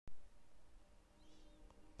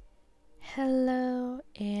Hello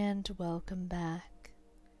and welcome back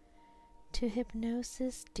to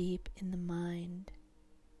Hypnosis Deep in the Mind.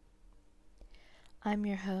 I'm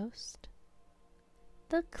your host,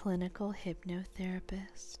 the clinical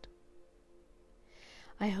hypnotherapist.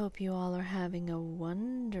 I hope you all are having a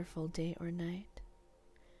wonderful day or night,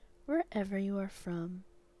 wherever you are from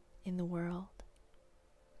in the world.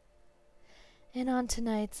 And on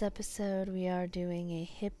tonight's episode, we are doing a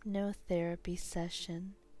hypnotherapy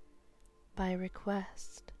session by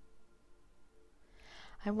request.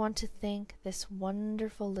 I want to thank this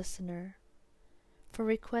wonderful listener for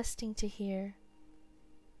requesting to hear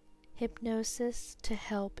hypnosis to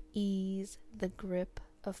help ease the grip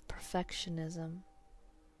of perfectionism.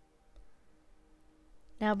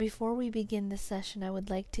 Now, before we begin the session, I would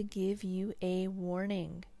like to give you a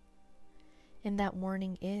warning. And that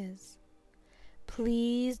warning is,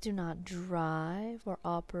 please do not drive or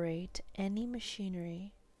operate any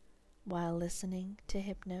machinery while listening to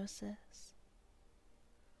hypnosis.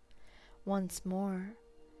 Once more,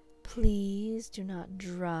 please do not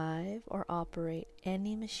drive or operate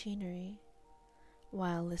any machinery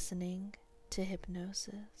while listening to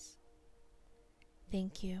hypnosis.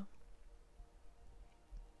 Thank you.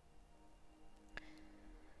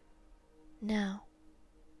 Now,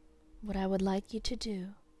 what I would like you to do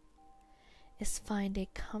is find a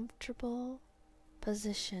comfortable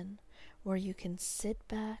position where you can sit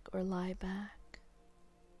back or lie back.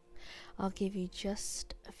 I'll give you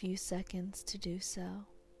just a few seconds to do so,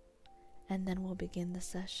 and then we'll begin the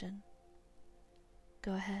session.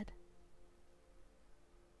 Go ahead.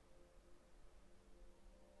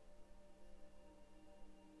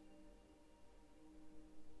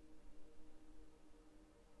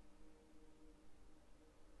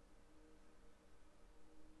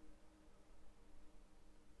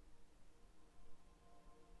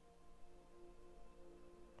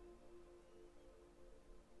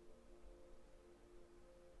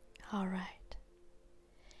 All right.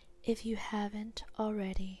 If you haven't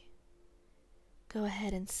already, go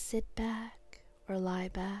ahead and sit back or lie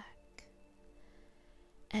back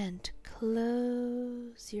and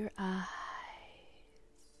close your eyes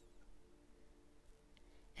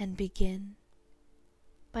and begin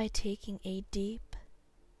by taking a deep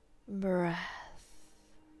breath.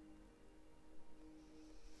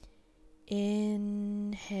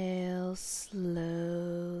 Inhale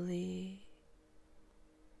slowly.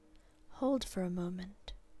 Hold for a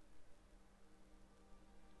moment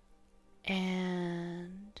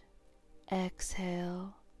and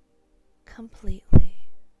exhale completely.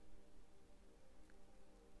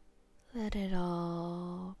 Let it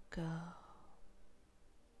all go.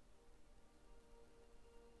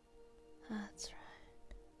 That's right.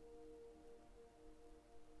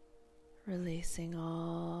 Releasing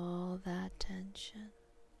all that tension.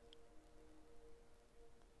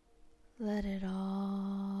 Let it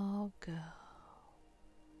all go.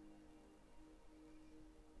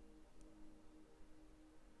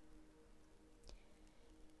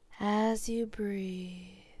 As you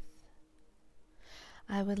breathe,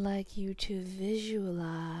 I would like you to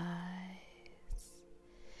visualize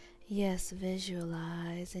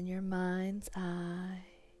in your mind's eye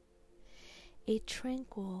a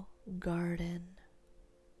tranquil garden.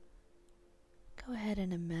 Go ahead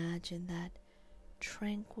and imagine that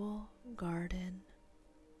tranquil garden.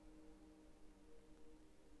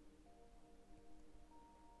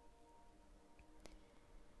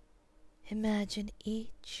 Imagine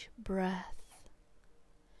each breath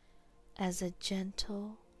as a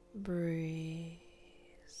gentle breeze.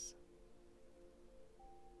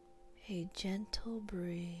 A gentle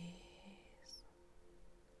breeze.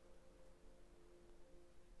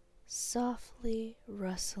 Softly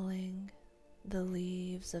rustling the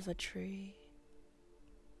leaves of a tree.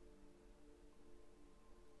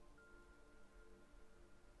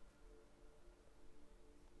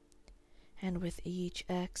 And with each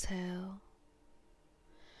exhale,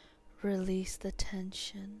 release the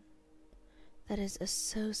tension that is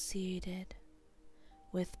associated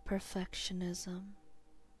with perfectionism.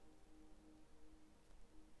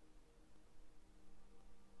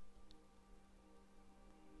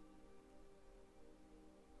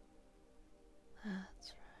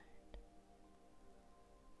 That's right.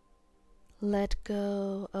 Let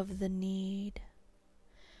go of the need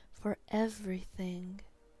for everything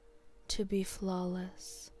to be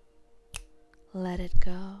flawless. Let it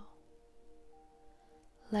go.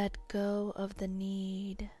 Let go of the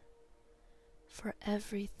need for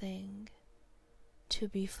everything to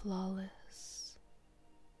be flawless.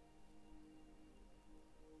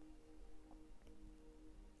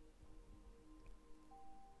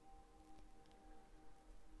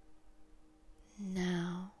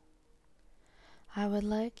 I would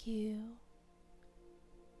like you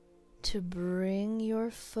to bring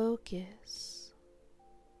your focus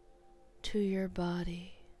to your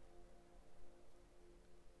body.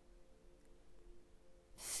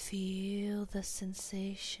 Feel the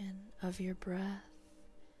sensation of your breath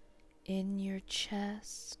in your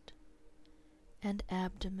chest and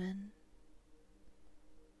abdomen.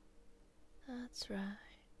 That's right.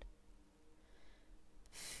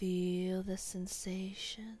 Feel the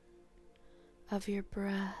sensation of your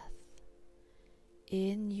breath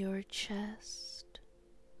in your chest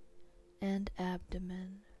and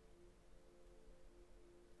abdomen.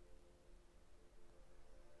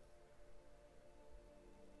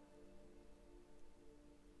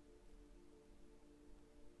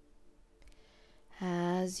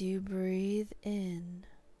 As you breathe in,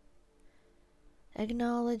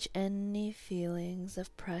 acknowledge any feelings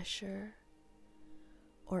of pressure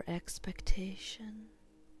or expectation.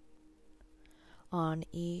 On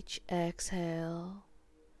each exhale,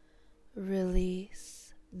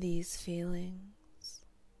 release these feelings,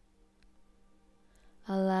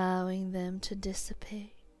 allowing them to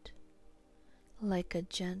dissipate like a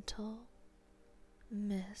gentle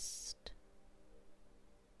mist.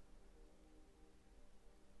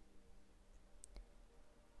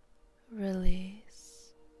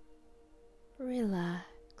 Release,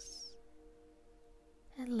 relax,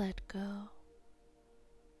 and let go.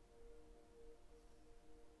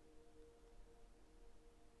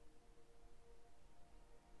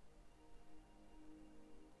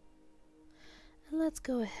 And let's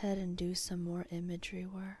go ahead and do some more imagery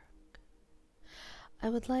work. I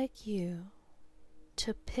would like you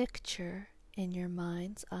to picture in your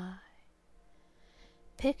mind's eye,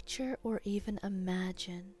 picture or even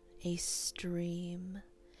imagine a stream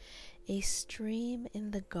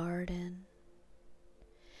in the garden,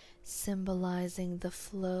 symbolizing the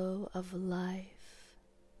flow of life.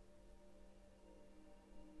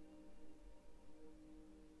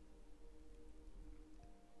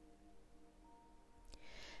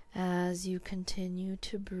 As you continue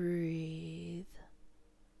to breathe,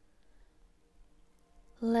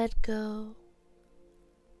 let go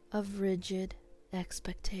of rigid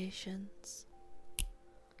expectations.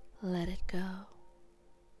 Let it go.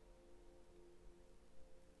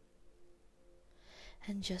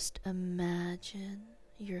 And just imagine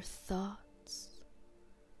your thoughts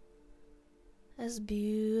as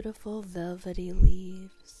beautiful velvety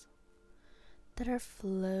leaves that are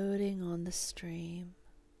floating on the stream.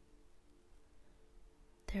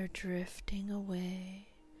 They're drifting away,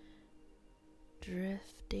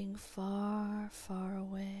 drifting far, far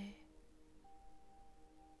away,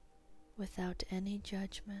 without any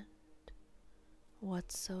judgment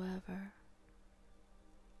whatsoever.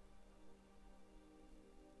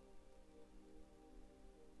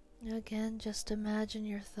 Again, just imagine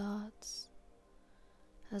your thoughts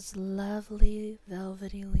as lovely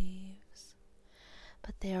velvety leaves,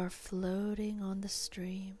 but they are floating on the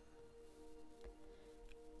stream,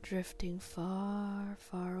 drifting far,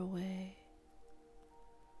 far away.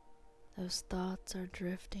 Those thoughts are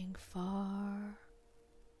drifting far,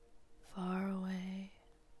 far away,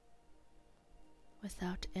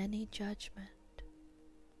 without any judgment.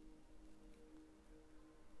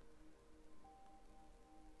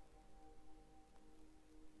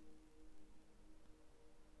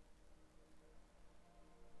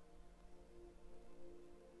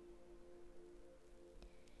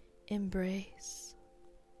 Embrace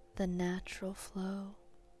the natural flow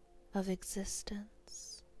of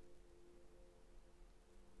existence,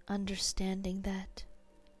 understanding that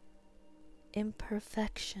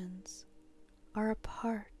imperfections are a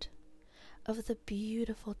part of the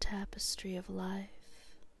beautiful tapestry of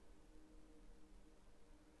life.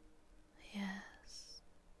 Yes.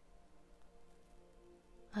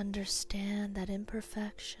 Understand that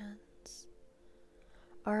imperfections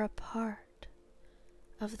are a part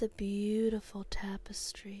of the beautiful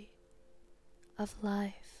tapestry of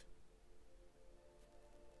life.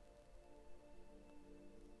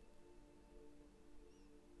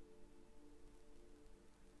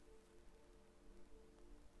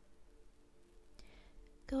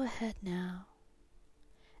 Go ahead now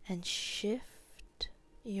and shift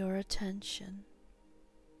your attention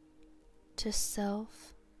to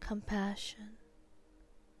self-compassion.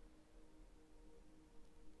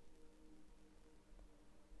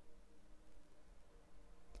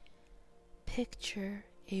 Picture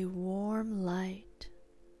a warm light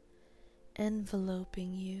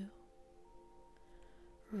enveloping you,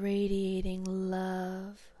 radiating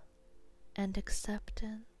love and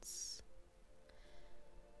acceptance.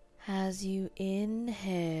 As you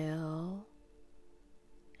inhale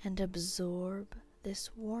and absorb this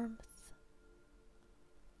warmth.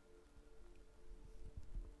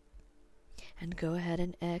 And go ahead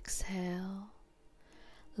and exhale.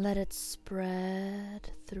 Let it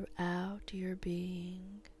spread throughout your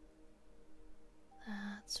being.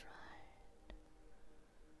 That's right.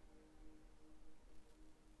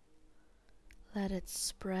 Let it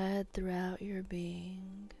spread throughout your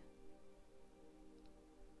being.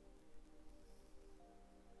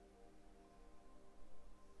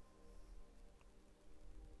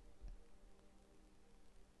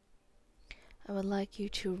 I would like you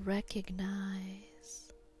to recognize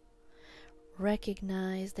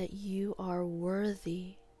that you are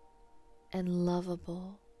worthy and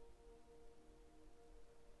lovable.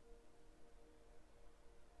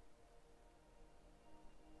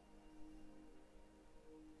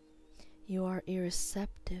 You are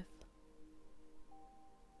irreceptive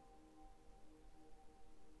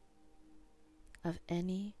of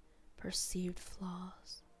any perceived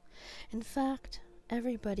flaws. In fact,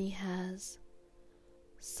 everybody has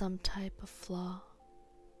some type of flaw.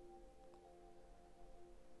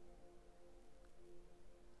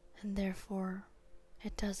 And therefore,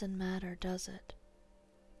 it doesn't matter, does it?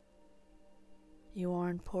 You are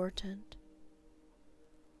important.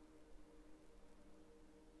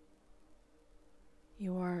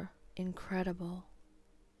 You are incredible.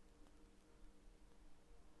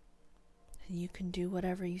 And you can do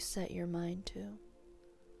whatever you set your mind to.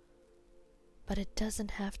 But it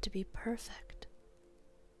doesn't have to be perfect.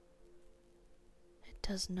 It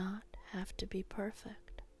does not have to be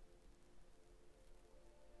perfect.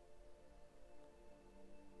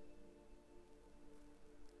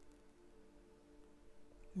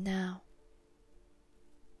 Now,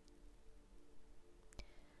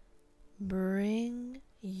 bring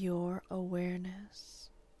your awareness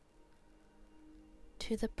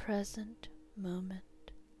to the present moment.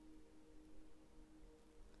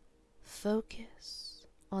 Focus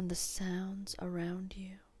on the sounds around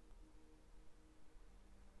you.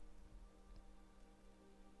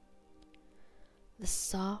 The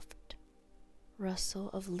soft rustle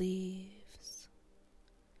of leaves,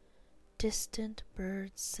 distant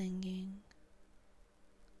birds singing,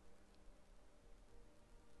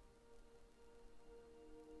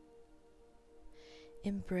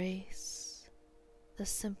 embrace the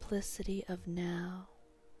simplicity of now,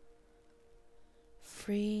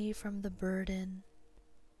 free from the burden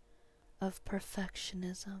of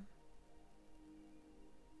perfectionism.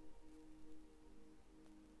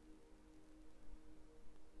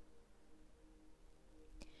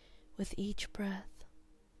 With each breath,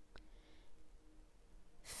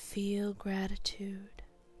 feel gratitude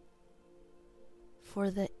for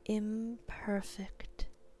the imperfect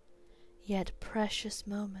yet precious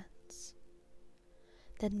moments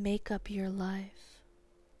that make up your life.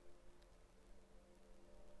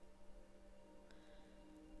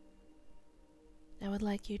 I would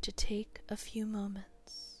like you to take a few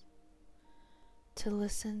moments to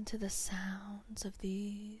listen to the sounds of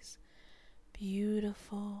these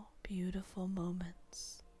beautiful, beautiful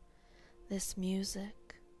moments. This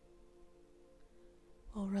music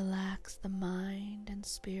will relax the mind and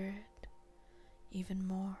spirit even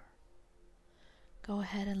more. Go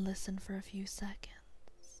ahead and listen for a few seconds.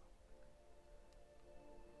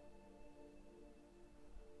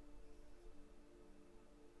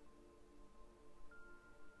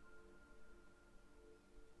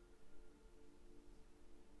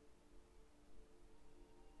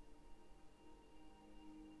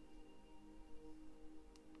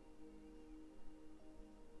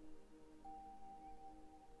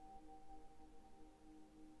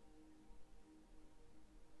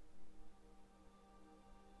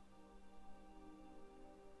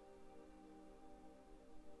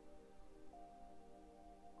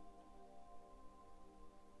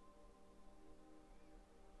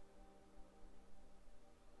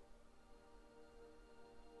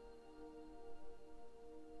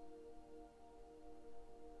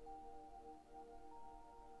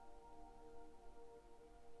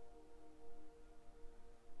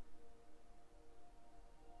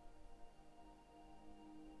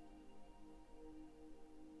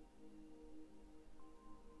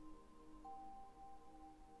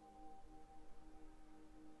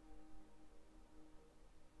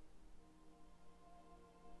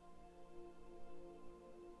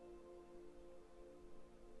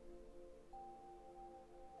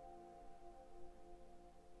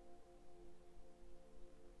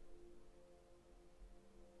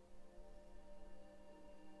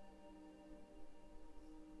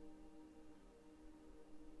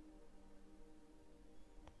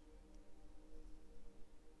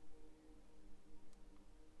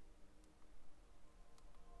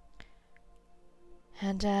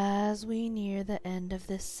 And as we near the end of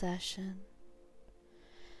this session,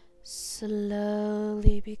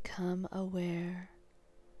 slowly become aware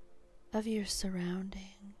of your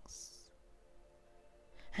surroundings.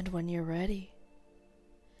 And when you're ready,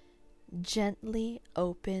 gently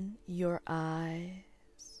open your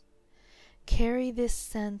eyes. Carry this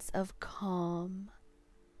sense of calm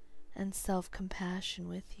and self-compassion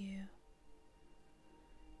with you.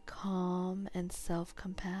 Calm and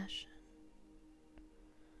self-compassion.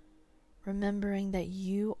 Remembering that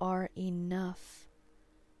you are enough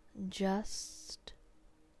just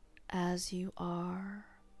as you are.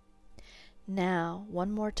 Now,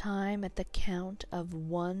 one more time at the count of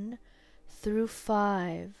 1 through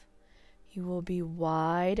 5, you will be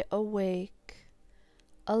wide awake,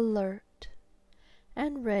 alert,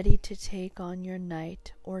 and ready to take on your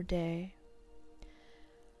night or day.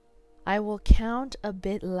 I will count a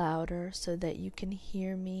bit louder so that you can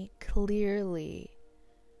hear me clearly.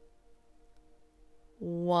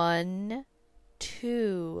 1,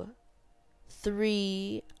 2,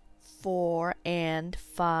 3, 4, and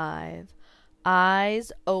 5.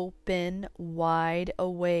 Eyes open, wide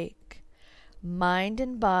awake. Mind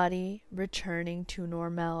and body returning to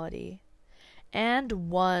normality. And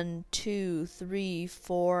 1, 2, 3,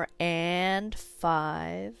 4, and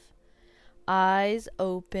 5. Eyes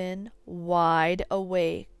open, wide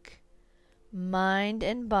awake. Mind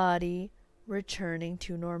and body returning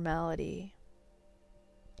to normality.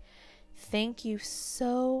 Thank you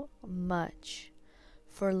so much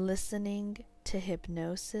for listening to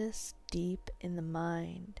Hypnosis Deep in the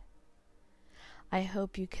Mind. I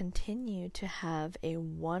hope you continue to have a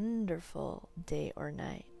wonderful day or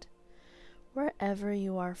night, wherever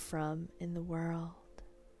you are from in the world.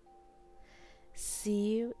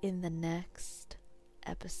 See you in the next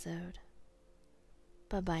episode.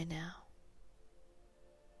 Bye-bye now.